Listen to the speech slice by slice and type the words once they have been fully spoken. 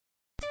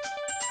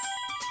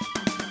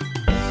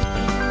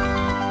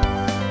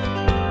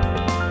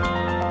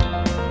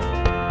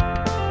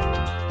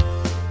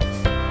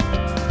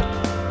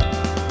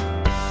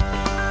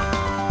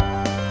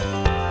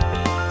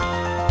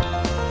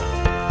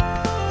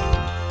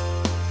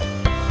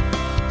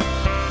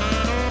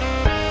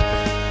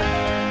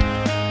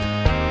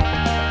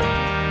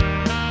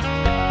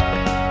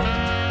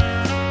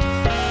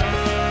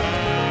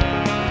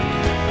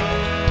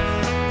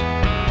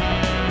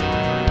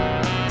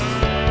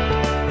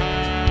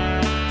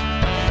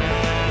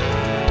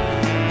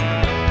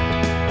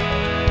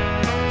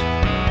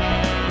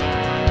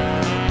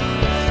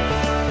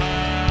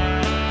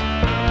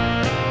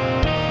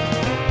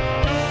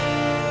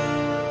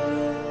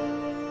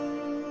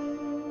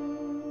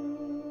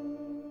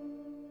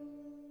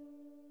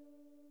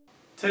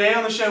Today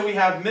on the show we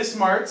have Miss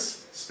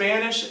Martz,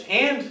 Spanish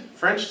and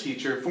French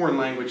teacher, foreign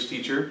language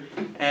teacher,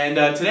 and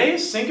today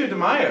is Cinco de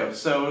Mayo,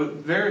 so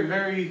very,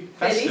 very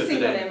festive Feliz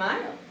today. Cinco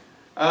de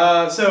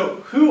Mayo. So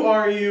who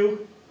are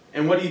you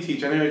and what do you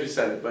teach? I know I just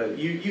said it, but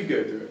you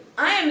go through it.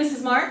 I am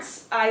Mrs.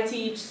 Martz. I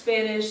teach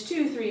Spanish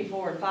 2, 3,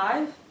 4, and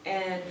 5,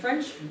 and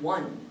French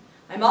 1.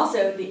 I'm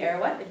also the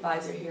Arouette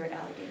advisor here at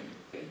Allegheny.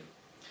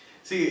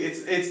 See,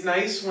 it's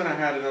nice when I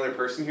had another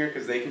person here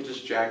because they can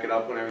just jack it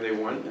up whenever they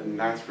want, and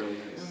that's really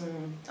nice.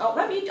 Oh,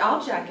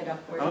 I'll jack it up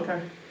for you. Okay.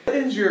 What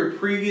is your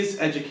previous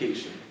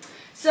education?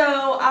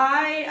 So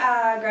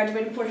I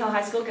graduated from Fort Hill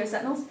High School, go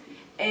Sentinels,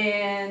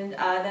 and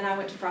then I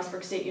went to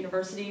Frostburg State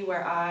University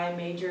where I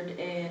majored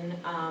in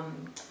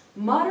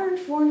modern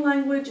foreign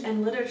language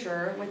and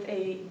literature with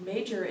a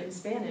major in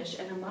Spanish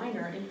and a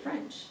minor in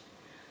French.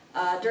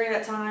 During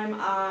that time,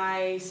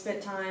 I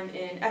spent time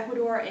in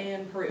Ecuador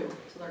and Peru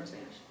to learn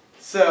Spanish.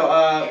 So,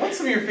 what's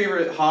some of your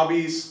favorite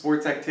hobbies,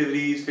 sports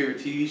activities, favorite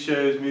TV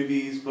shows,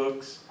 movies,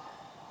 books?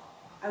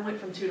 I went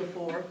from 2 to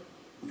 4.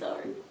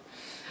 Sorry.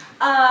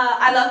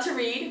 I love to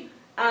read.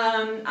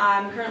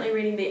 I'm currently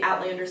reading the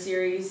Outlander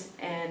series,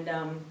 and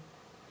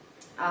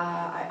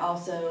I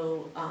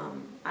also,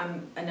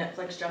 I'm a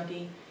Netflix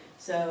junkie,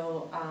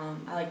 so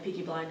I like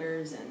Peaky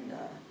Blinders and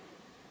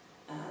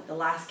The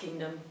Last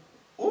Kingdom.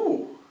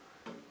 Ooh.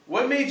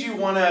 What made you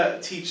want to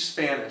teach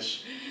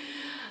Spanish?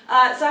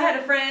 So I had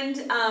a friend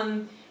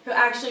who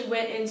actually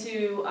went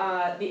into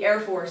the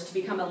Air Force to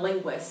become a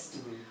linguist,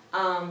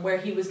 where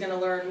he was going to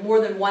learn more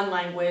than one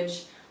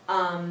language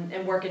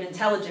and work in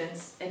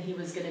intelligence, and he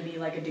was going to be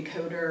like a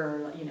decoder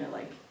or, you know,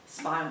 like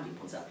spy on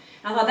people and stuff.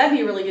 And I thought that'd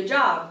be a really good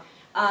job.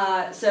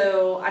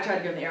 So I tried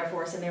to go in the Air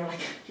Force, and they were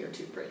like, "You're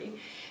too pretty."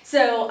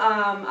 So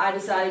I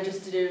decided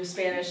just to do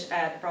Spanish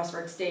at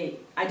Frostburg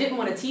State. I didn't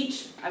want to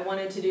teach. I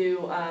wanted to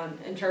do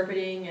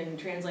interpreting and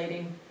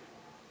translating.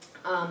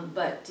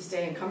 But to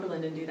stay in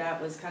Cumberland and do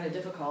that was kind of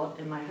difficult,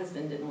 and my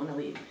husband didn't want to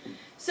leave.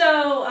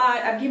 So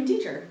I became a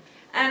teacher.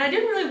 And I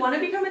didn't really want to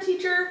become a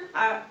teacher.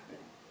 I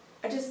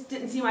just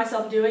didn't see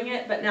myself doing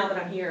it, but now that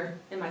I'm here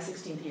in my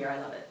 16th year, I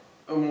love it.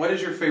 What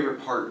is your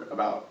favorite part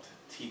about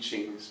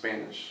teaching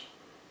Spanish?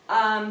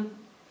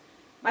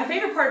 My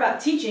favorite part about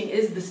teaching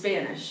is the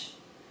Spanish.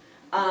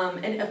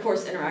 And of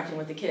course interacting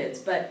with the kids.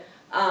 But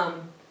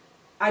I'm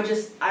a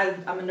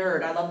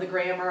nerd. I love the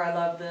grammar, I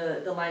love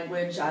the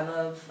language, I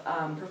love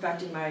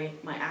perfecting my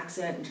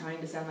accent and trying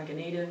to sound like a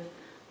native.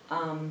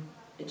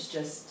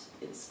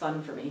 It's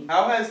fun for me.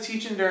 How has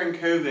teaching during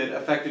COVID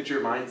affected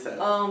your mindset?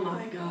 Oh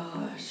my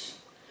gosh.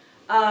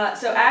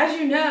 So as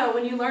you know,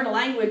 when you learn a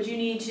language, you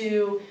need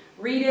to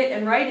read it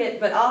and write it,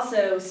 but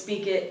also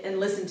speak it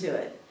and listen to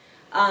it.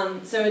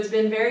 So it's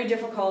been very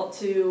difficult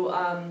to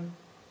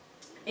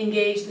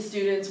engage the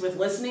students with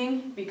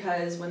listening,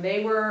 because when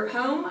they were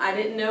home, I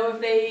didn't know if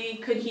they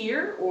could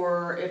hear,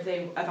 or if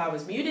I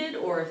was muted,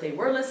 or if they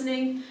were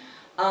listening.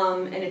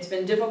 And it's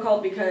been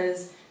difficult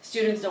because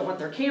students don't want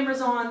their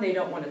cameras on, they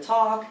don't want to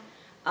talk.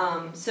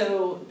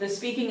 So the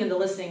speaking and the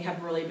listening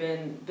have really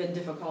been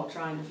difficult,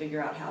 trying to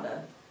figure out how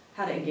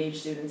to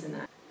engage students in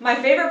that. My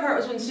favorite part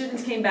was when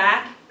students came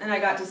back and I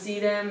got to see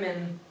them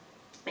and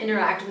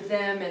interact with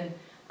them, and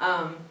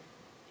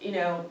you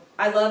know,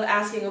 I love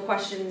asking a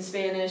question in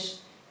Spanish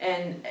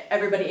and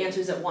everybody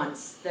answers at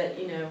once, that,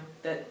 you know,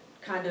 that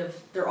kind of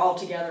they're all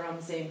together on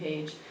the same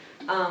page.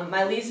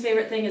 My least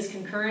favorite thing is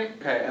concurrent.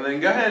 Okay, and then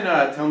go ahead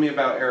and tell me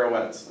about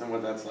Arouettes and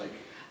what that's like.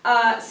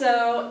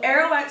 So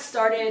Arouette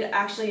started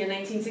actually in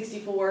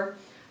 1964,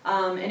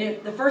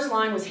 and the first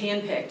line was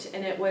handpicked,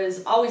 and it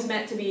was always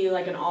meant to be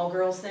like an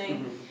all-girls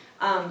thing.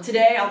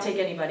 Today, I'll take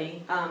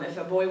anybody. If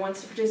a boy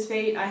wants to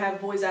participate, I have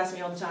boys ask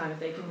me all the time if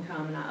they can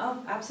come, and oh,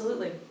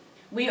 absolutely.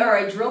 We are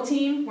a drill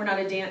team, we're not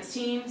a dance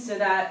team, so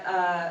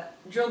that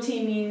drill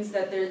team means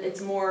that it's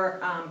more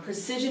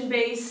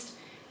precision-based,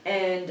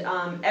 and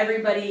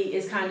everybody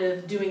is kind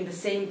of doing the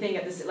same thing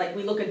at this, like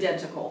we look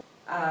identical.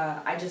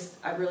 I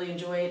really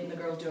enjoy it, and the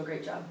girls do a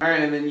great job. All right,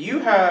 and then you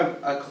have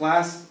a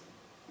class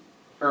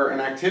or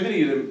an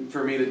activity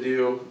for me to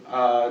do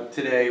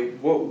today.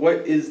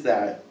 What is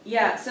that?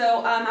 Yeah,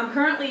 so I'm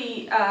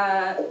currently,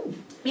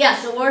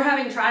 so we're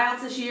having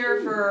tryouts this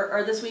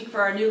this week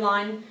for our new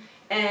line,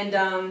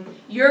 and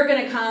you're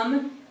gonna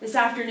come this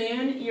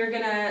afternoon.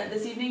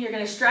 This evening, you're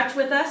gonna stretch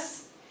with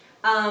us.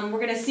 We're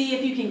gonna see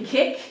if you can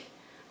kick.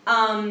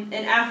 And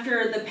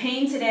after the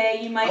pain today,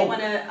 you might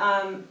want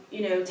to,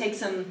 you know, take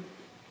some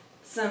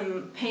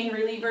pain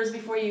relievers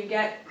before you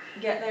get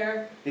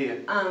there. Yeah.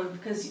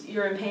 Because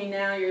you're in pain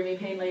now, you're going to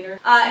be in pain later.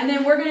 And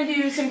then we're going to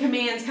do some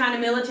commands, kind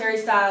of military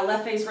style,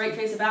 left face, right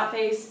face, about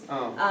face.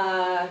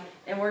 Oh.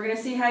 And we're going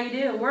to see how you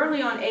do. We're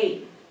only on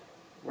 8.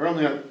 We're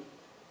only on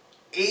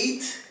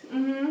 8?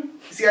 Mm-hmm.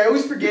 See, I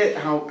always forget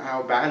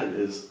how bad it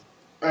is.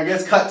 I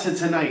guess cut to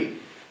tonight.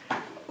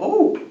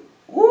 Oh!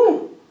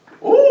 Ooh!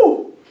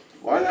 Ooh!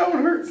 Why did that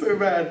one hurt so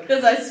bad?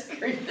 Because I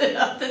screamed it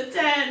up to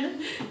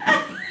 10.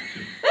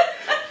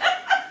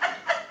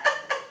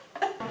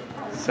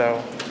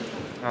 So,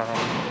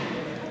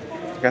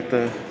 Got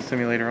the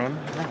simulator on.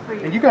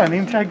 And you got a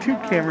name tag too,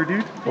 camera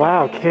dude.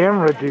 Wow,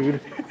 camera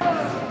dude.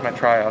 My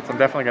tryouts. I'm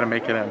definitely gonna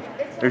make it in.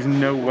 There's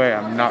no way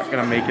I'm not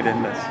gonna make it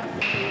in this.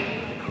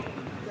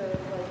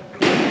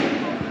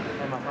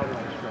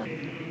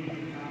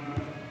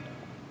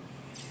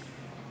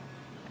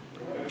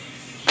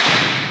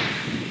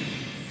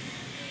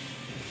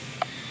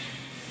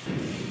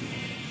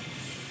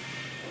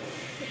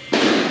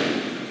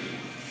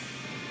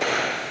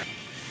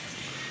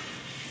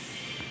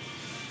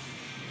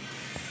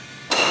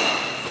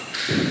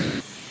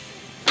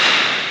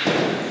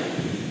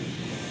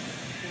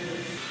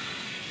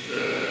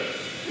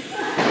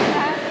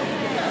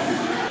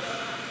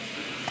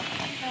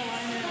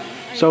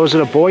 So is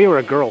it a boy or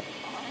a girl?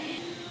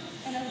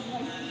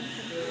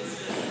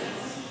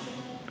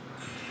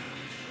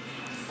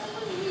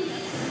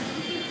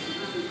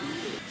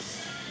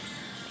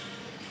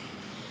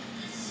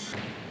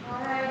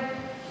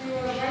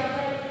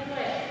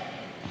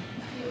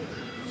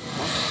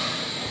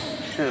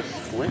 Should have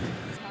split.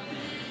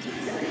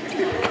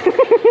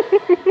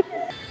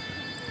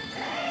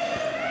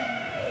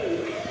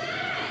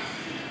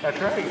 That's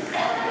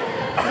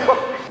right.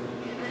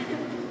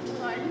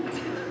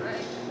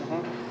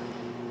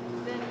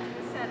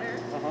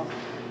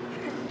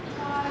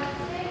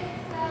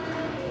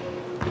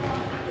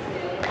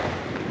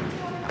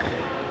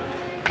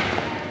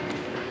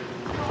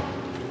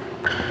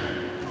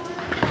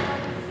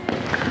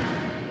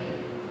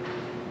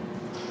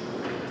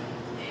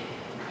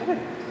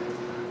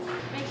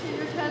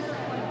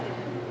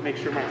 Make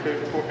sure my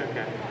toes are pointed.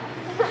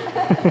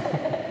 Okay.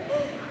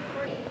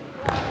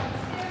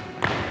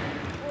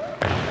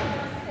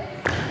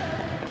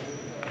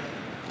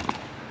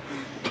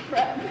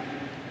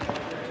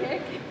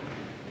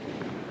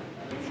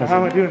 So how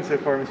am I doing so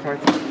far, Miss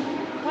Martin?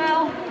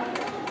 Well,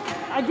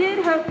 I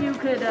did hope you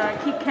could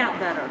keep count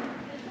better.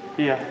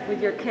 Yeah.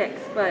 With your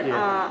kicks, but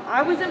Yeah.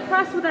 I was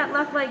impressed with that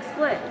left leg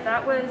split.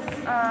 That was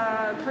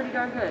pretty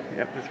darn good.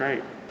 Yep, that's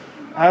right.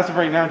 As of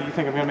right now, do you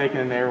think I'm gonna make it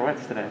in the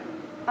Aeroettes today?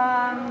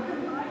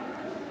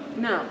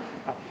 No.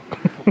 Oh.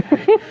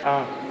 Okay.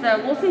 So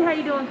we'll see how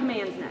you do on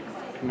commands next.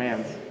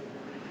 Commands.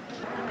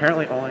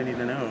 Apparently, all I need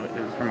to know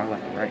is from my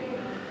left and right,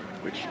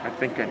 which I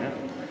think I know.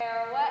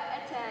 Pirouette, a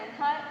 10,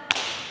 hut.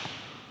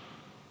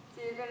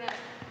 So you're gonna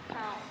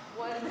count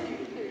 1,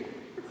 2, 3.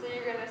 So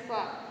you're gonna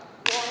slap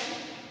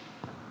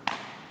 1,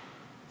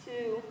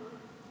 2,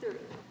 3.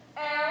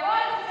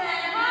 Pirouette,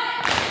 10,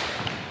 hut.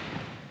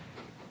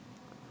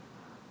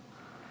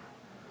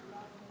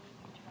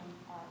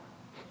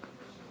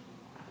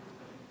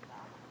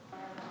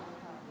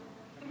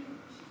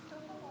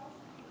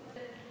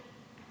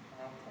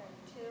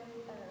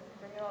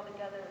 Bring it all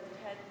together with your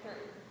head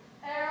through.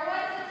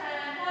 Pirouette,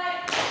 10,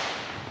 hut.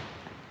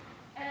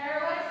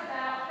 Pirouette,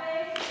 about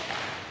face.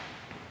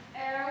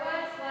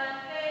 Pirouette, left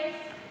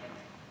face.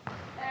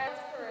 Pirouette,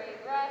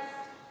 parade rest.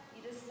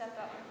 You just step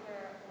out with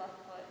your left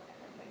foot and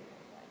then put your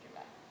behind your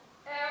back.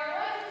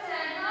 Pirouette,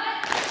 10, hut.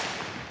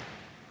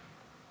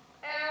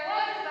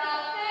 Pirouette,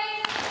 about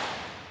face.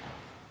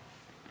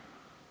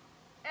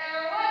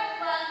 Pirouette,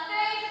 left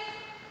face.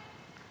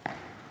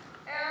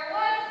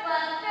 Pirouette,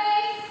 left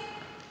face.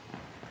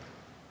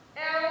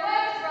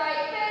 Pirouette,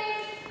 right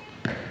face.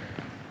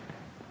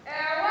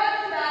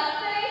 Pirouette, about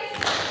face.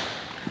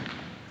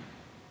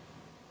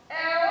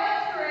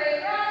 Pirouette,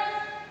 parade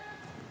rest.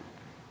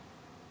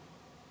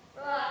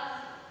 Relax.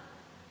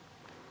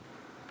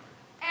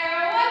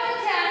 Pirouette,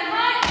 10,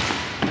 hut.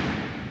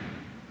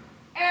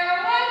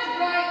 Pirouette,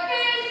 right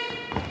face.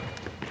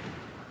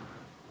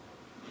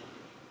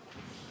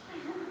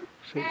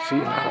 See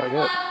how I Pirouette, get.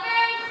 left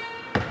face.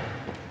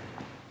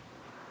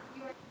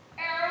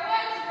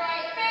 Pirouette,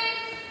 right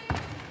face.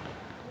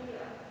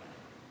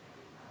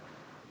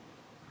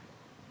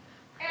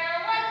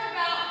 Pirouette,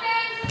 about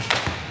face.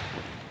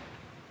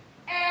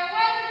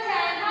 Pirouette,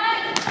 10,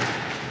 hut.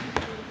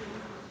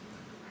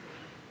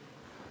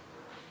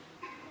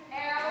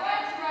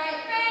 Pirouette, right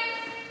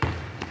face.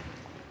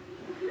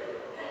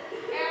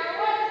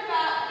 Pirouette,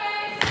 about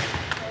face.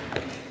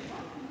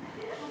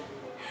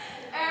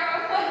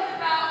 Pirouette,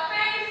 about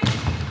face.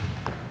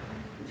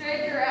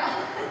 Drake her out.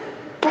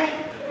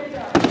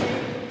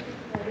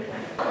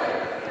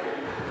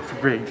 It's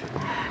rigged.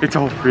 It's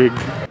all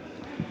rigged.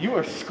 You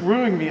are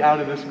screwing me out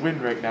of this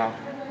win right now.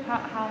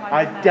 How am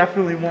I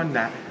definitely won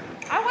that.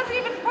 I wasn't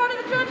even part of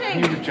the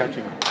judging. You were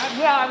judging.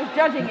 Well, I was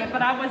judging it,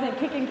 but I wasn't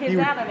kicking kids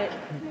You- out of it.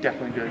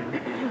 Definitely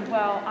judging.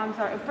 Well, I'm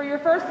sorry. For your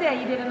first day,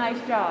 you did a nice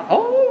job.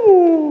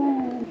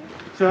 Oh!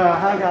 So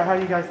how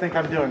do you guys think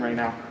I'm doing right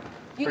now?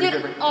 You Pretty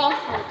did good, right?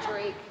 awful,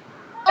 Drake.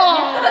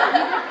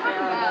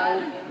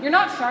 You're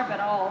not sharp at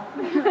all.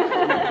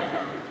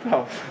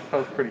 That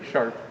was pretty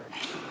sharp.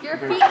 Your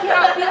feet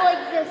cannot be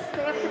like this.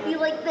 They have to be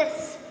like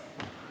this.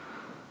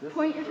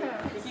 Point your toes.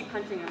 You keep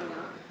punching over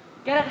now.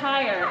 Get it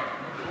higher.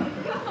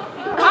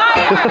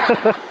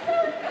 Higher!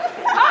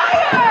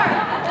 Higher!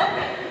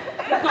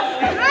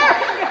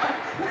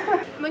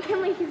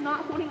 McKinley, he's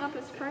not holding up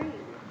his frame.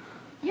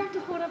 You have to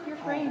hold up your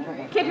frame,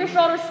 Drake. Keep your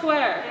shoulders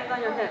square. Hands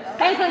on your hips.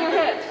 Hands on your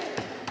hips.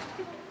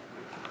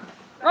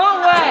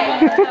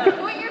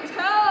 Point your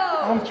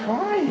toe. I'm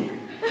trying.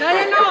 No,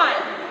 you're not.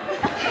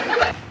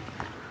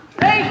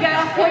 There you go.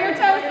 Point your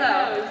toes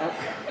though.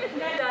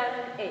 7,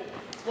 8.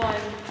 1,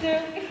 2,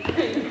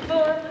 3,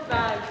 4,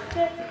 5,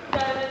 6,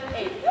 7,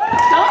 8. That's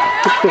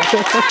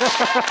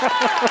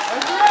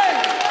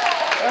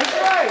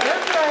right.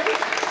 That's right.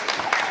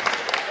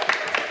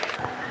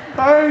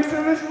 Alright, so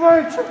Miss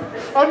March,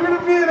 I'm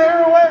gonna be an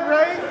Arrowette,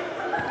 right?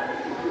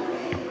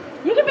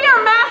 You can be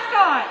our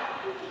mascot.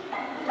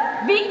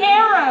 Be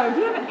Arrow. Do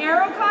you have an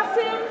Arrow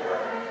costume?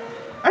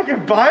 I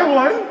can buy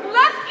one.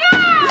 Let's go!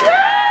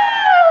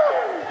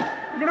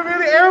 Yeah! I'm gonna be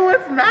the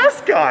Arrowette's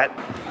mascot.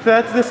 So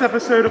that's this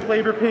episode of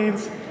Labor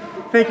Pains.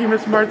 Thank you,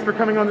 Miss Martz, for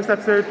coming on this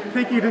episode.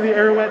 Thank you to the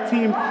Arrowette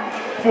team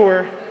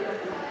for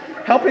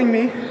helping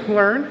me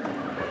learn,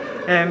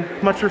 and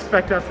much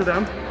respect out to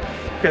them,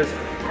 because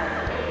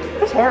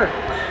it was hard.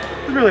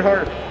 It was really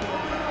hard.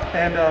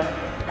 And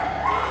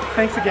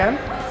thanks again.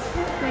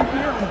 Thank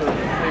you. The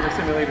Labor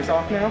Simulator's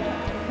off now,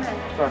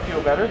 so I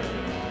feel better.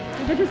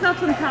 Get yourself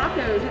some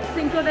tacos at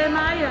Cinco de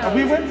Mayo.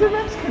 We went to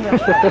Mexican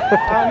restaurant.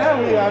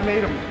 No, I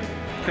made them.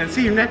 And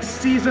see you next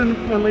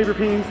season on Labor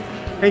Pains.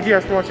 Thank you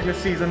guys for watching this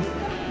season.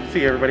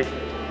 See you, everybody.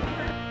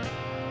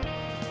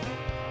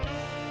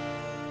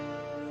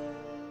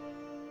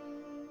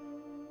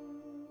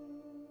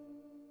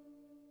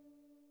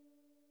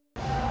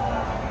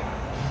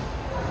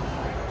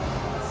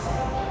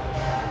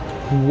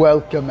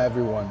 Welcome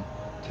everyone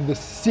to the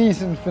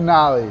season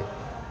finale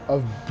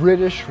of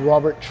British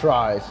Robert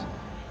Tries.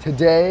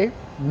 Today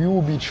we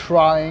will be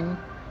trying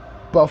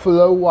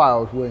Buffalo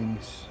Wild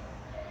Wings.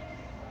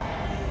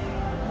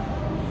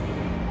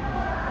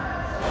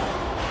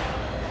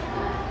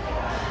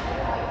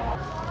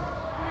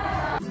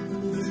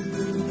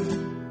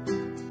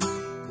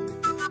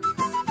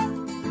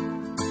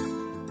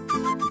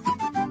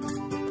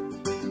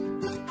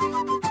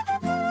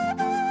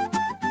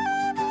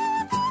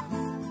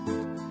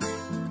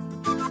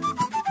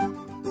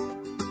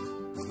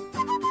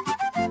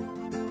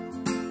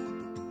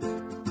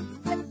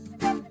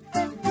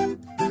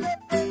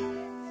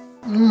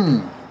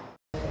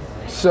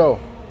 So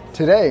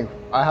today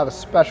I have a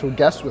special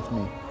guest with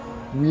me.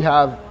 We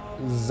have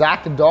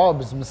Zach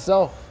Dobbs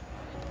himself.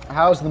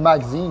 How's the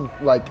magazine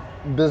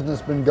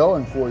business been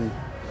going for you?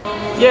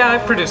 Yeah, I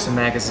produce a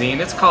magazine.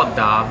 It's called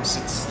Dobbs.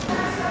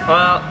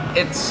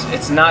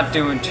 It's not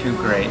doing too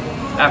great.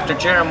 After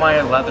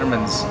Jeremiah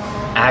Leatherman's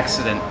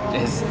accident,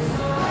 his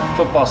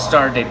football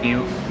star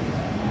debut,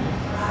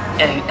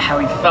 and how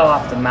he fell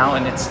off the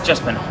mountain, it's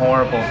just been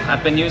horrible.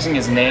 I've been using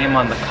his name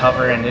on the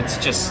cover, and it's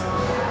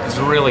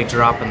really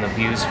dropping the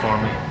views for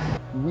me.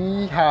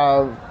 We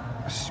have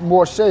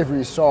more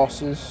savory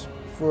sauces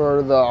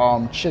for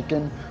the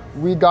chicken.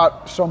 We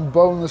got some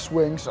boneless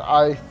wings.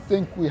 I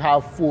think we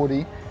have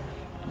 40.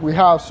 We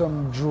have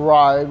some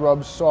dry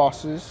rub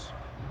sauces.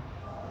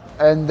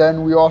 And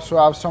then we also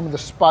have some of the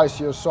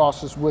spicier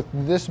sauces, with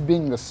this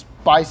being the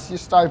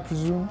spiciest, I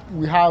presume.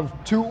 We have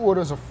 2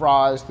 orders of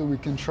fries that we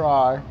can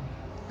try.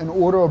 An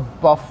order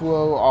of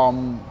buffalo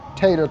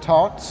tater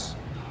tots.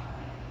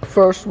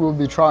 First, we'll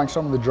be trying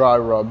some of the dry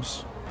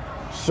rubs.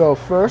 So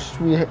first,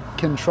 we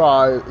can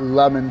try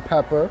lemon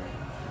pepper.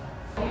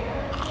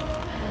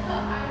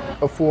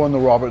 A 4 on the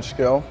Robert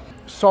scale.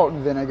 Salt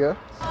and vinegar.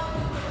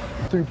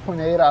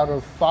 3.8 out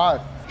of 5.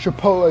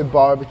 Chipotle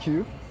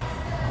barbecue.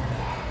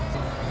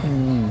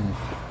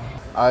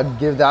 I'd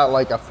give that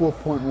like a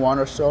 4.1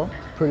 or so.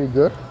 Pretty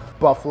good.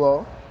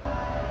 Buffalo.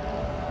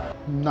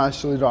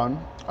 Nicely done.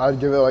 I'd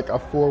give it like a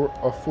 4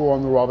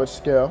 on the Robert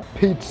scale.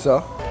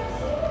 Pizza.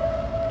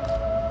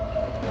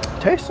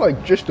 Tastes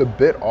like just a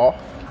bit off,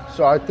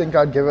 so I think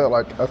I'd give it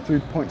like a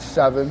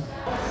 3.7.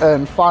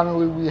 And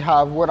finally, we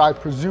have what I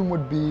presume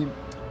would be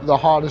the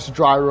hottest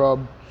dry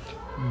rub,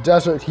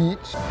 Desert Heat.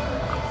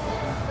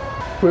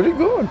 Pretty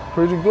good,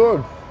 pretty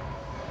good.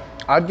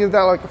 I'd give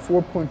that like a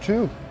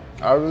 4.2.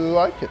 I really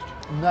like it.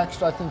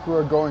 Next, I think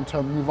we're going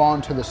to move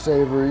on to the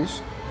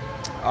savories.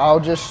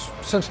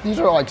 Since these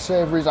are like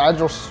savories, I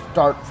just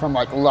start from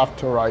like left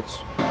to right.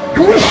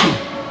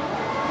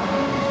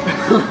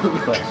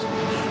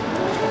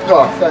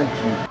 Oh, thank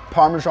you.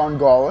 Parmesan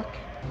garlic.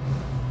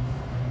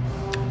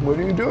 What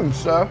are you doing,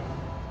 sir?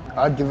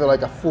 I'd give it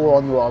like a 4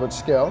 on the Robert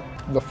scale.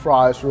 The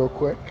fries real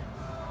quick.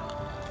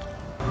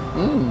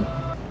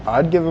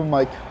 I'd give them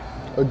like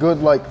a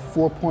good like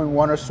 4.1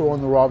 or so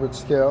on the Robert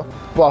scale.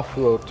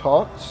 Buffalo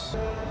tots.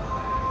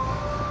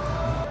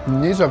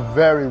 And these are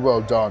very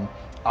well done.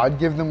 I'd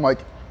give them like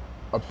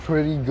a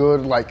pretty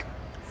good like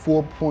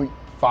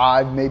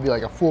 4.5, maybe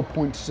like a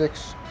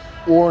 4.6.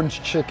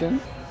 Orange chicken.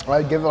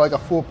 I'd give it like a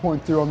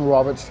 4.3 on the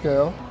Robert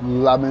scale.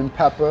 Lemon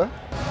pepper.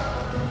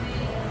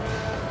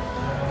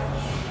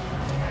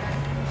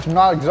 It's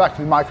not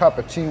exactly my cup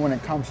of tea when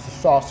it comes to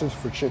sauces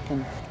for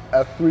chicken.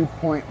 A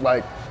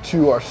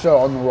 3.2 or so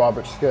on the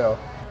Robert scale.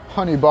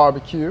 Honey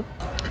barbecue.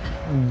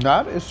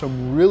 That is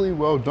some really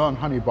well done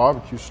honey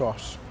barbecue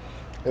sauce,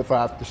 if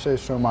I have to say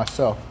so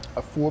myself.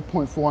 A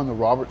 4.4 on the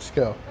Robert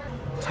scale.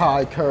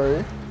 Thai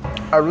curry.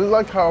 I really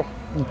like how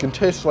You can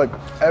taste like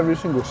every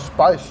single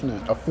spice in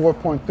it. A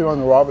 4.3 on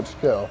the Robert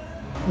scale.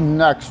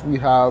 Next, we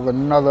have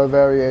another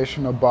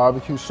variation of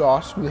barbecue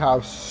sauce. We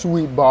have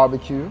sweet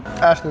barbecue.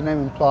 As the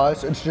name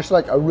implies, it's just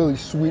like a really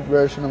sweet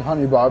version of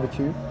honey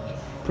barbecue.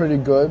 Pretty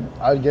good.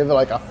 I'd give it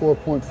like a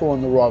 4.4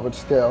 on the Robert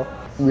scale.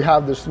 We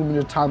have this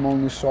limited time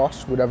only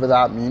sauce, whatever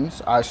that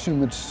means. I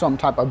assume it's some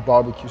type of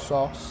barbecue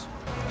sauce.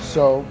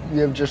 So we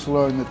have just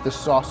learned that this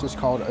sauce is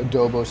called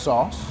adobo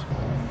sauce.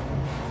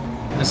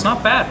 It's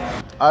not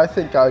bad. I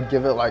think I'd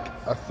give it like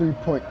a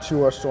 3.2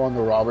 or so on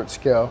the Robert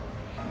scale.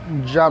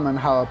 German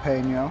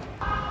jalapeno.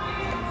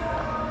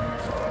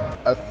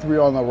 A 3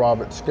 on the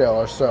Robert scale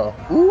or so.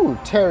 Ooh,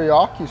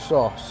 teriyaki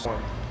sauce.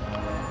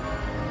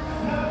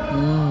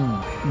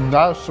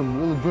 That's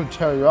some really good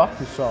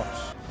teriyaki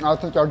sauce. I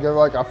think I'll give it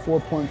like a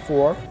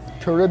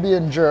 4.4.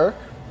 Caribbean jerk.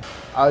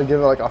 I'd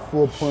give it like a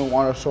 4.1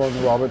 or so on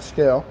the Robert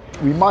scale.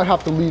 We might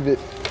have to leave it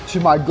to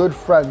my good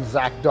friend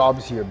Zach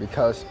Dobbs here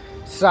because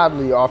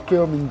sadly our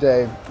filming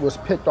day was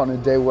picked on a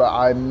day where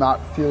I'm not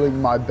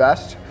feeling my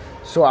best.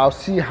 So I'll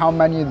see how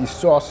many of these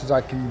sauces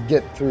I can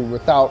get through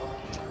without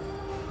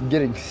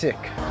getting sick.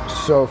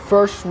 So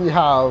first we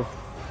have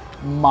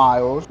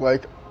mild,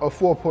 like a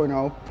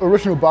 4.0.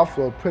 Original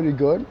Buffalo, pretty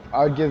good.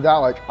 I'd give that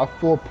like a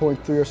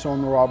 4.3 or so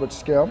on the Robert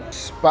scale.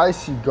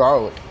 Spicy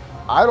garlic.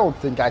 I don't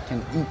think I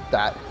can eat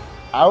that.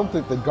 I don't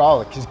think the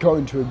garlic is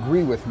going to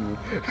agree with me.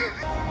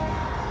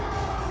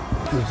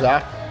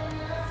 Zach,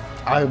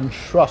 I am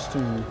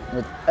trusting you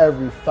with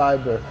every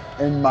fiber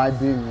in my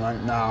being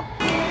right now.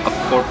 A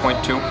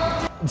 4.2.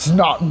 It's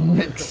not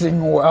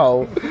mixing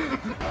well.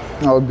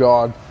 Oh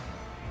God,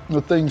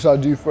 the things I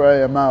do for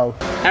AML.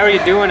 How are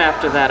you doing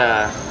after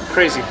that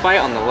crazy fight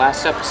on the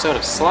last episode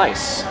of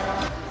Slice?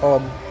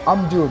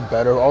 I'm doing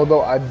better,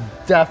 although I'm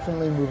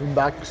definitely moving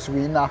back to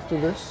Sweden after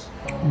this.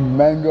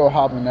 Mango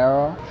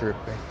habanero,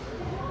 dripping.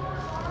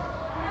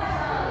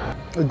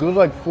 It goes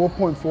like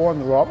 4.4 on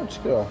the Robert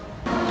scale.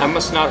 I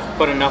must not have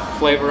put enough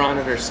flavor on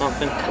it or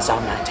something, because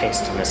I'm not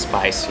tasting the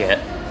spice yet.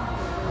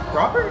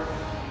 Robert?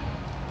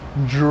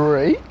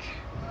 Drake?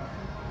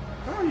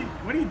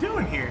 What are you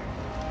doing here?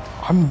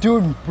 I'm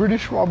doing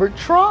British Robert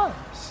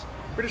tries.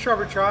 British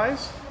Robert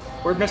tries?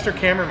 Where'd Mr.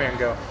 Cameraman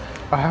go?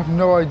 I have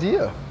no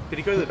idea. Did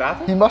he go to the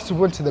bathroom? He must have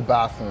went to the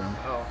bathroom.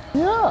 Oh.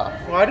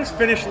 Yeah. Well, I just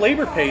finished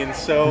Labor Pains,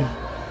 so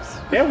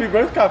yeah, we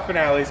both got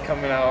finales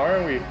coming out,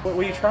 aren't we? What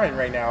are you trying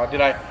right now?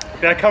 Did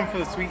I come for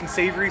the sweet and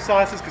savory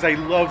sauces? Because I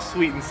love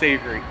sweet and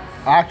savory.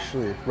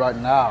 Actually, right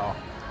now,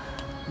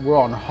 we're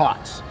on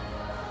hot.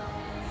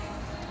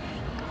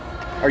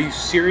 Are you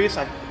serious?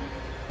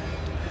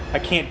 I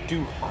can't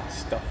do hot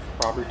stuff,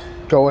 Robert.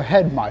 Go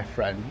ahead, my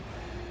friend.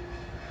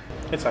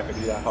 It's not gonna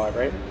be that hot,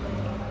 right?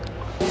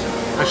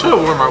 I should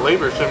have worn my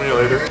labor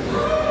simulator.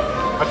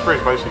 That's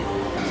pretty spicy.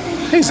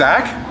 Hey,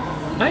 Zach.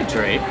 Hi,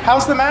 Drake.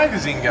 How's the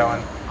magazine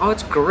going? Oh,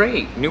 it's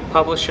great. New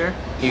publisher.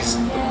 He's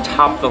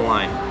top of the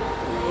line.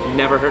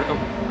 Never heard of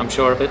him. I'm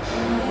sure of it.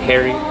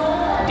 Harry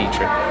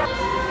Dietrich.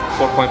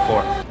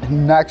 4.4.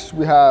 Next,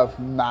 we have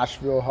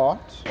Nashville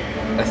Hot.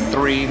 A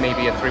 3,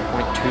 maybe a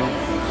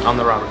 3.2 on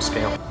the Robert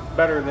scale.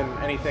 Better than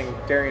anything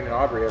Darian and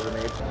Aubrey ever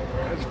made.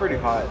 It's pretty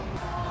hot.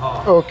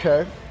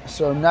 Okay,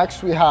 so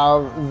next we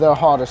have the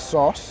hottest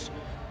sauce,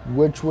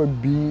 which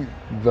would be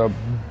the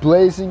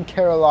Blazing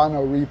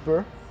Carolina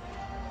Reaper.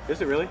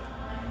 Is it really?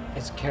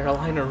 It's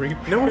Carolina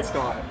Reaper. No, it's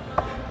not.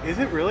 Is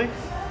it really?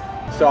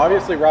 So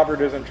obviously Robert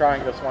isn't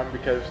trying this one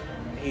because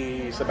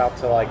he's about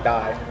to like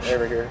die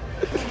over here.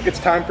 It's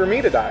time for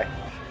me to die.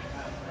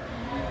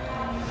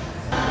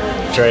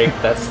 Drake,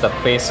 that's the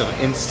face of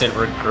instant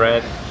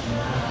regret.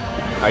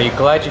 Are you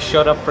glad you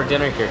showed up for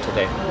dinner here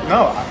today?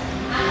 No.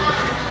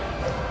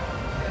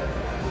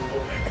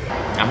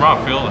 I'm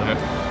not feeling it.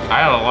 I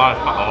had a lot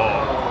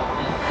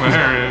of...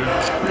 there it is.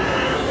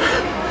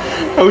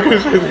 I was gonna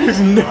say,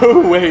 there's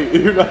no way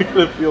you're not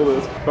gonna feel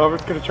this.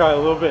 Robert's gonna try a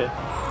little bit.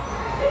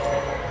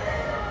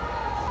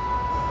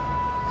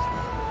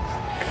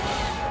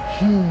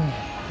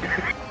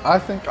 I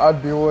think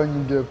I'd be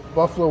willing to give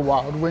Buffalo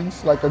Wild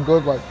Wings like a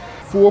good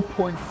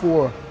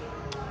 4.4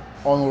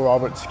 on the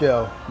Robert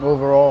scale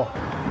overall.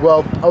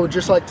 Well, I would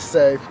just like to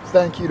say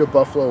thank you to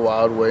Buffalo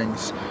Wild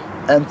Wings,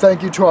 and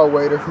thank you to our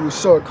waiter who was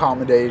so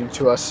accommodating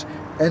to us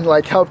and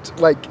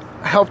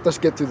helped us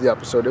get through the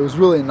episode. It was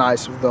really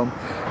nice of them.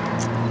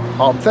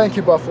 Thank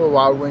you Buffalo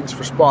Wild Wings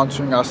for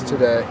sponsoring us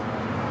today.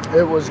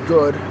 It was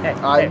good.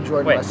 I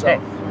enjoyed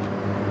myself.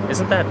 Hey.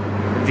 Isn't that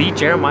the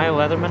Jeremiah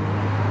Leatherman?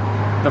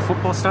 The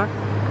football star?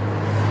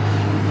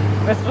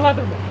 Mr.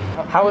 Leatherman,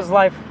 how is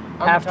life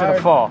after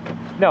the fall?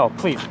 No,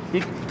 please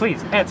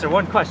answer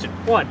one question.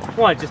 One,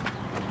 just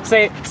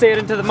say it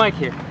into the mic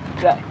here.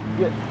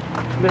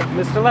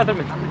 Mr.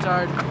 Leatherman. I'm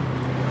retired.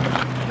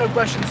 No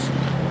questions.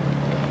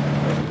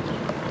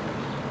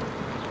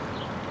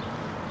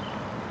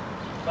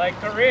 My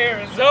career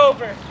is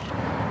over.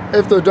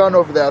 If they're done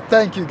over there,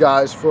 thank you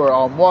guys for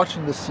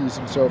watching this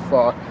season so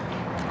far.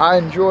 I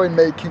enjoy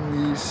making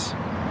these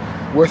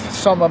with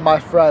some of my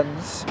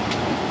friends.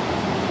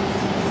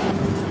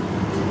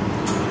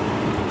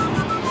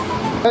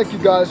 Thank you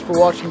guys for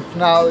watching the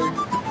finale.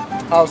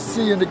 I'll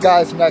see you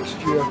guys next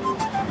year.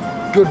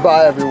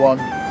 Goodbye, everyone.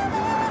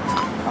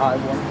 I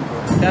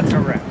won. That's a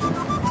wrap.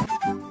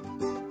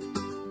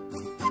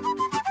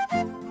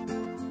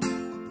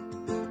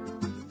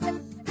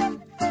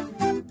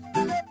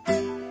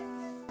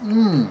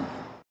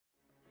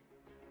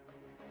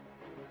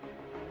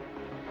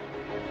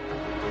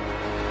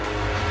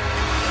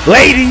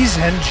 Ladies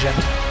and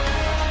gentlemen,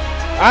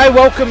 I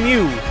welcome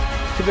you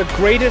to the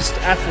greatest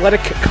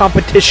athletic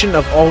competition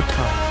of all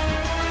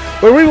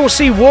time, where we will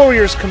see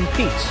warriors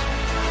compete.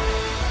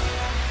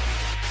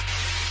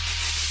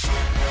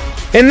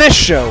 In this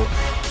show,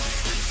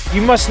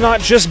 you must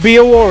not just be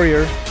a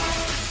warrior,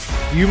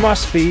 you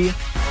must be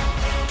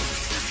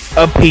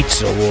a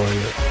pizza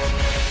warrior.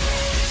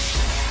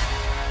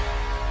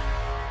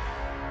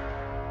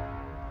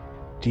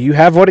 Do you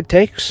have what it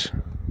takes?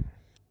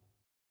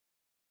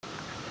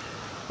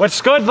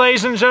 What's good,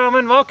 ladies and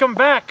gentlemen? Welcome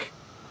back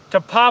to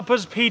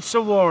Papa's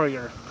Pizza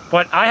Warrior.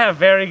 But I have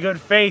very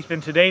good faith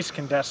in today's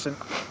contestant.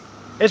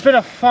 It's been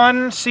a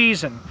fun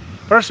season.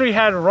 First we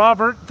had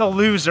Robert the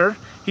loser.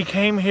 He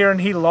came here and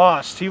he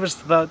lost. He was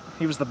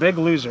the big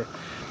loser.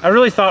 I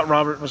really thought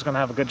Robert was gonna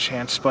have a good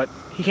chance, but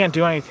he can't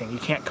do anything. He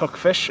can't cook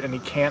fish and he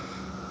can't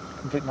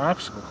complete my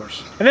obstacle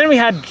course. And then we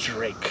had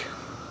Drake.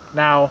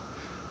 Now,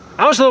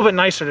 I was a little bit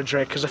nicer to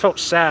Drake because I felt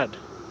sad.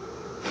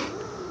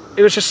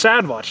 It was just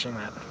sad watching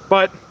that.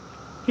 But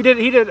he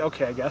did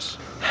okay, I guess.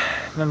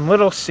 And then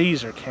Little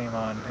Caesar came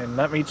on, and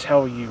let me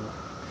tell you,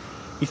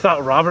 you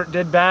thought Robert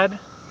did bad?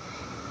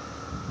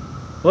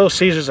 Little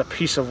Caesar's a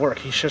piece of work.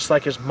 He's just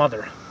like his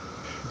mother.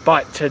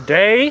 But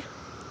today,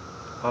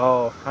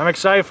 oh, I'm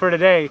excited for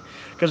today,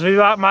 because we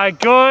got my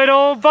good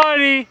old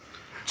buddy,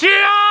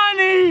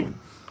 Gianni!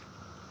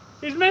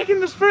 He's making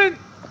the sprint.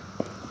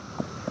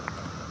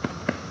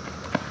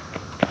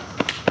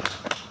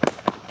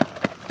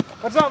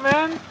 What's up,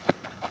 man?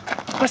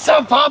 What's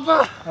up,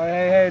 Papa?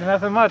 Hey,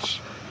 nothing much.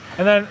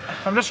 And then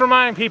I'm just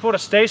reminding people to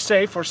stay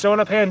safe. We're still in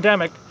a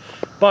pandemic,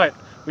 but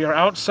we are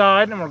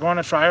outside and we're going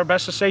to try our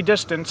best to stay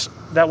distance.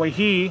 That way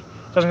he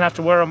doesn't have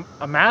to wear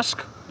a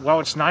mask while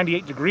it's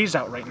 98 degrees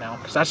out right now,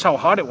 because that's how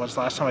hot it was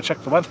last time I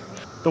checked the weather.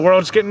 The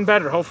world's getting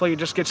better. Hopefully it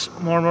just gets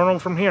more normal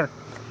from here.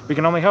 We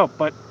can only hope.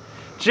 But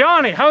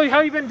Gianni, how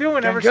you been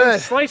doing ever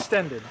since Sliced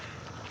ended?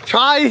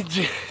 Try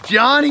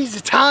Gianni's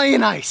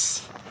Italian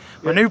Ice.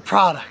 My new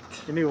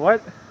product. You knew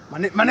what?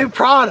 My new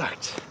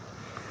product.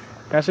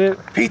 That's it?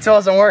 Pizza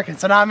wasn't working,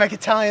 so now I make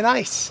Italian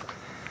Ice.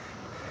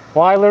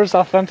 Weiler's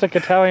Authentic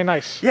Italian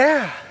Ice.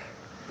 Yeah.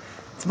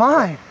 It's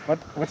mine.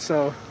 What's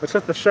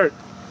with the shirt?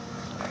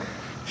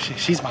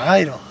 She's my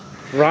idol.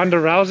 Ronda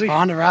Rousey?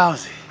 Ronda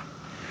Rousey.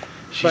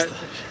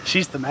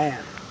 She's the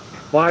man.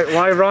 Why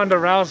Ronda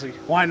Rousey?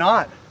 Why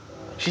not?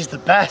 She's the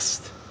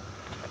best.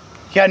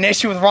 You got an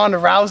issue with Ronda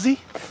Rousey?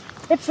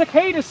 It's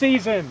cicada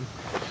season.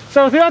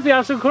 So throughout the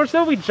obstacle course,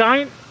 there'll be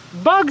giant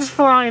bugs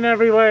flying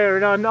everywhere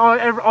and on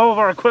all of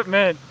our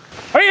equipment.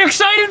 Are you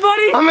excited,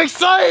 buddy? I'm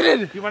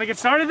excited. You want to get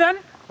started then?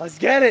 Let's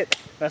get it.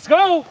 Let's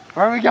go.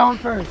 Where are we going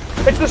first?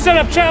 It's the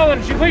sit-up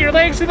challenge. You put your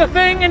legs through the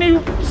thing and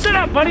you sit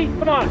up, buddy.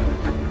 Come on.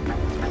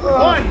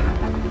 1,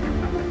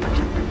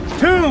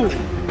 2,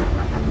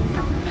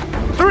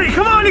 3.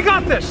 Come on, you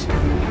got this.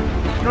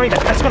 No,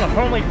 that's gonna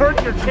only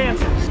hurt your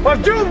chances.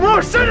 Let's do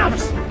more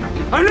sit-ups.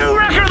 A new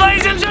record,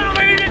 ladies and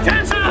gentlemen. We did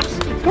 10 sit-ups.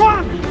 Come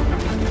on.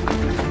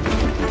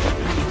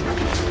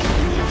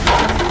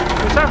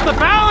 That's the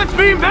balance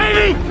beam,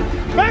 baby!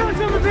 Balance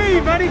on the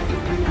beam, buddy!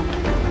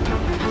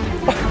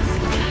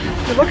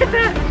 Look at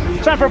that!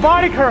 It's time for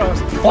body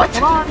curls. What?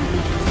 Come on.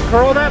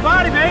 Curl that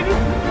body, baby!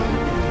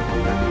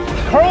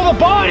 Curl the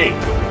body!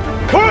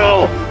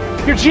 Curl!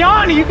 You're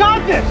Gianni, you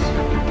got this!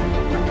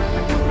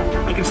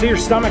 I can see your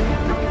stomach.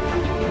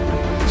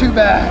 Too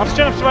bad. Up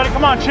chin ups, buddy.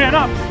 Come on, chin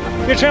up.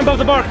 Your chin above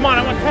the bar. Come on,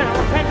 I want 10. I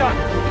want 10 done.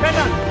 10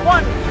 done.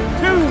 1,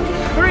 2,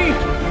 3,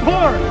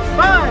 4,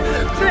 5,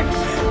 6,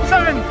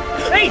 7,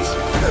 8,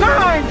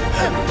 9.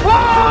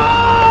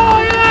 Whoa!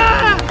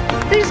 Yeah!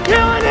 He's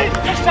killing it!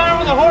 Next time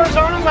with a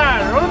horizontal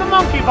ladder or the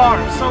monkey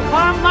bars. So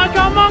climb like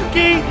a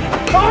monkey.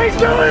 Oh, he's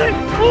doing it!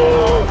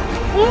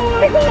 Oh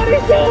my God,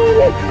 he's doing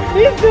it!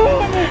 He's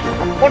doing it!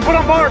 1 foot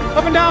on bar,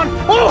 up and down.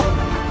 Oh!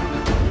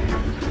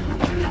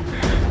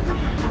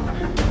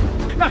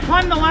 Now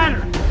climb the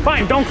ladder.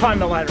 Fine, don't climb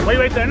the ladder. Wait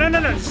right there. No.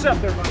 Sit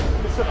up there, buddy.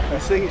 Sit up there.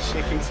 This thing is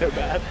shaking so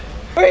bad.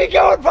 Where are you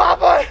going,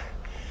 Papa?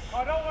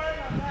 Oh, don't worry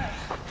about that.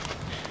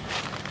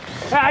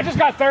 Yeah, I just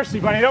got thirsty,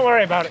 buddy. Don't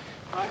worry about it.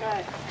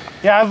 Okay.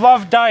 Yeah, I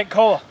love Diet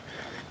Cola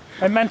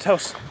and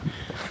Mentos.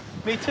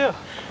 Me too.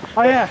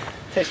 Oh, yeah.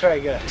 Tastes very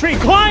good. Tree,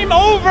 climb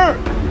over!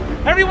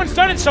 Everyone's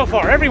done it so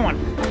far. Everyone.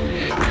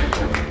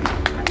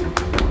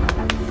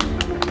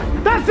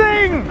 That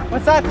thing!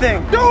 What's that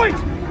thing? Do it!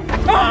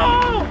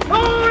 Oh!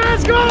 Oh,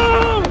 let's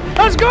go!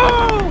 Let's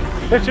go!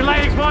 Lift your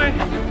legs, boy.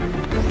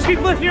 Just keep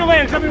lifting your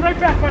legs. I'll be right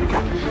back, buddy.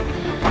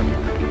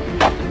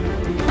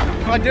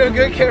 Am I doing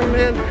good,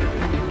 cameraman?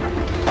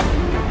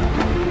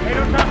 Hey,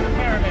 don't drop the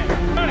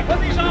cameraman. Johnny, put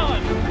these on.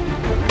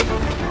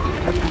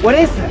 What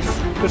is this?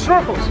 The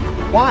snorkels.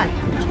 Why?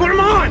 Just put them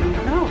on.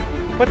 No.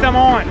 Put them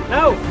on.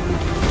 No.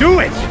 Do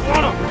it.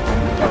 Oh,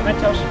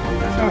 Mentos.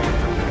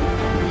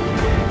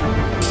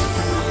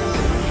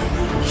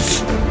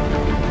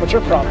 What's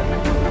your problem?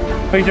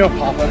 What are you doing,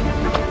 Papa?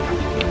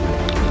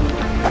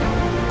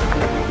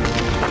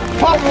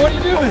 Papa, what are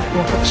you doing? You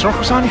want to put the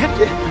snorkels on yet?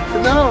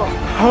 No.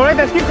 All right,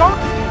 let's keep going.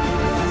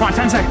 Come on,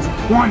 10 seconds.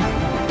 1,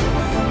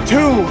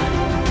 2,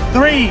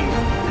 3,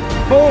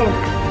 4,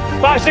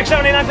 5, 6,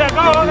 7, 8, 9, 10. Go,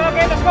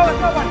 okay, let's go.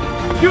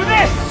 Do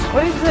this.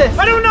 What is this?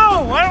 I don't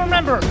know. I don't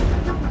remember.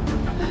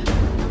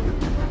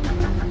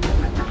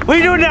 What are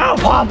you doing now,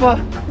 Papa?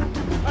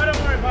 Oh,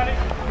 don't worry, buddy.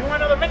 You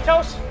want another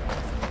Mentos?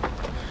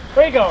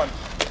 Where are you going?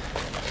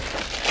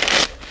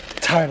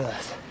 Tired of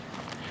this.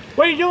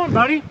 What are you doing,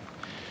 buddy?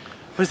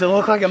 What does it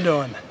look like I'm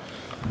doing?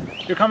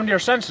 You're coming to your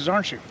senses,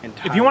 aren't you?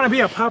 If you want to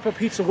be a Papa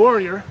Pizza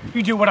Warrior,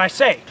 you do what I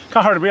say. Kind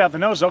of hard to breathe out the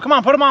nose, though. Come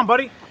on, put them on,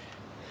 buddy.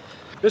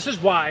 This is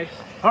why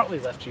Hartley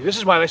left you. This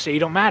is why they say you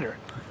don't matter.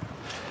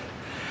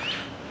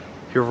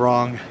 You're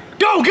wrong.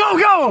 Go, go,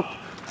 go!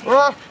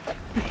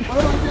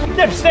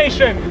 Dip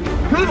station.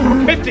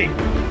 50.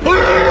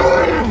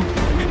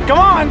 Come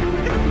on.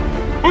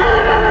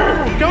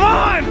 Come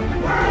on.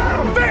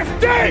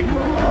 50.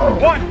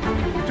 1,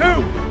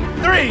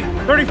 2, 3,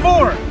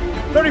 34,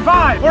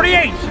 35,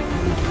 48,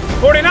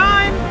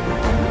 49.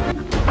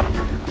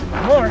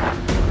 More.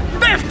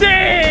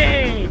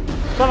 50.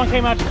 Someone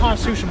came out to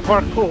Constitution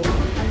Park Pool,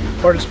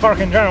 or just park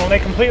in general, and they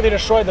completely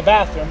destroyed the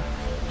bathroom.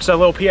 It's a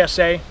little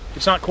PSA.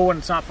 It's not cool and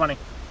it's not funny.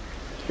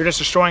 You're just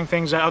destroying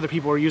things that other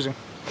people are using.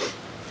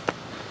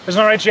 Isn't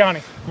that right,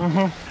 Gianni?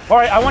 Mm-hmm. All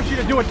right, I want you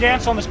to do a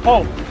dance on this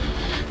pole.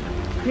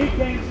 Keep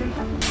dancing.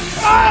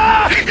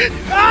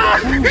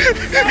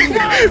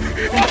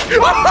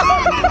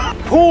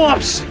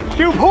 Pull-ups.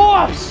 Do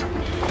pull-ups.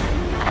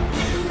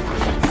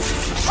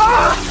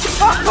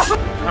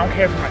 I don't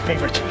care if you're my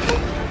favorite.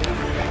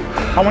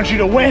 I want you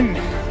to win.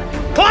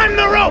 Climb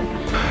the rope.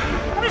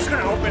 I'm just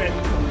gonna open it.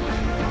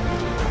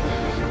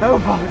 Oh,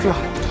 Papa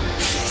God.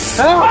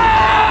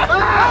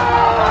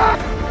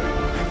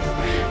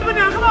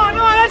 Come on,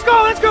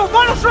 let's go,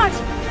 final stretch.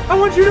 I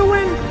want you to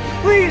win,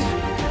 please.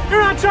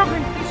 You're not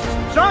jumping.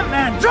 Jump,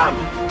 man, jump.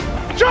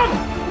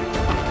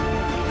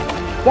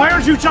 Why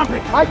aren't you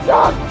jumping? I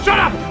jumped. Shut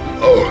up.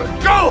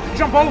 Go,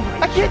 jump over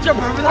it. I can't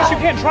jump over Yes, that. you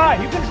can try,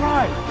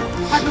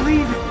 I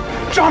believe.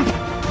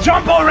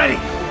 Jump already.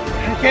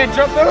 I can't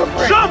jump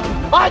over it. Jump.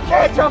 I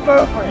can't jump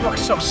over You it. look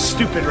so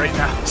stupid right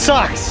now.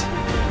 Sucks.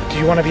 Do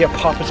you want to be a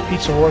Papa's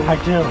Pizza Warrior? I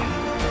do.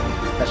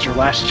 That's your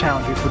last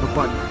challenge before the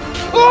button.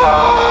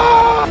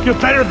 You're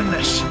better than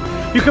this.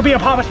 You could be a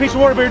Papa's Pizza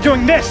Warrior, but you're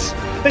doing this.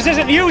 This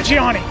isn't you,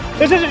 Gianni.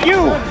 This isn't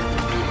you.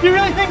 You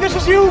really think this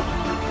is you?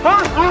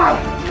 Huh?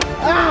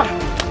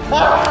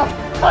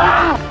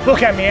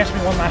 Look at me, answer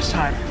me one last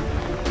time.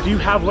 Do you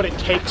have what it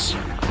takes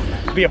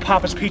to be a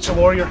Papa's Pizza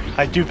Warrior?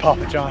 I do,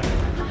 Papa John.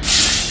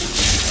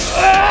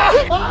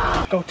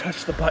 Go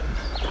touch the button.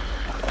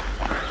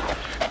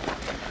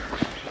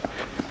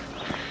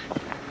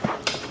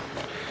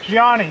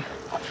 Gianni,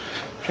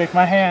 shake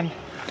my hand.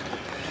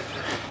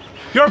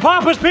 You're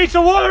Papa's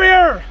Pizza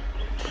Warrior!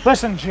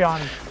 Listen,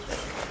 Gianni,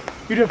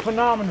 you did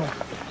phenomenal.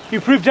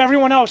 You proved to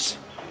everyone else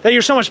that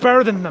you're so much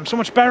better than them, so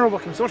much better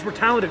looking, so much more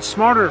talented,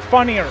 smarter,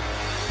 funnier,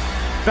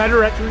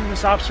 better at doing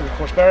this obstacle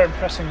course, better at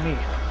impressing me.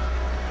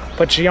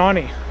 But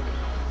Gianni,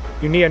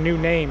 you need a new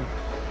name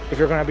if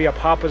you're gonna be a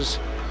Papa's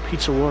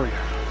Pizza Warrior.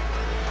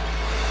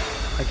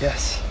 I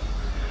guess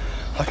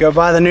I'll go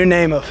by the new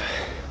name of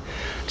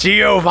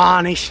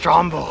Giovanni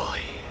Stromboli.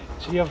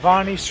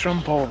 Giovanni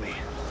Stromboli.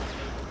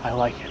 I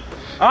like it.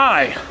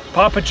 I,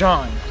 Papa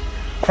John,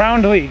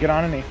 crowned Lee, get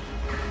on a knee.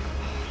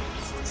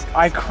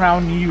 I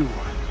crown you,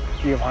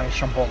 Giovanni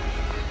Stromboli,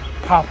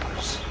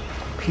 Papa's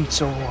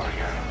Pizza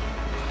Warrior.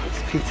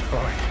 It's Pizza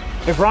Warrior.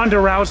 If Ronda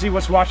Rousey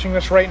was watching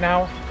this right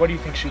now, what do you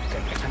think she'd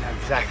think? I know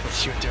exactly what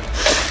she would do.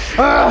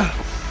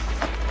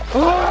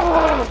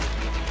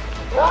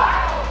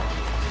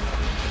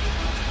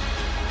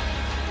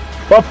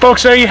 Well,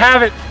 folks, there you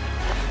have it.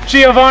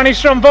 Giovanni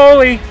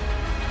Stromboli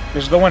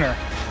is the winner.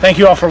 Thank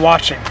you all for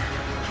watching.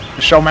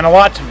 The show meant a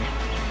lot to me.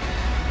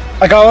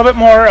 I got a little bit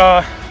more,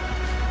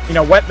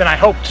 wet than I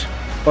hoped,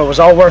 but it was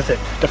all worth it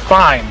to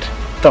find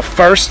the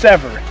first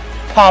ever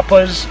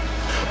Papa's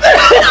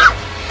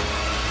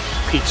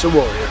Pizza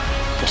Warrior.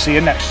 We'll see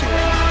you next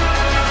year.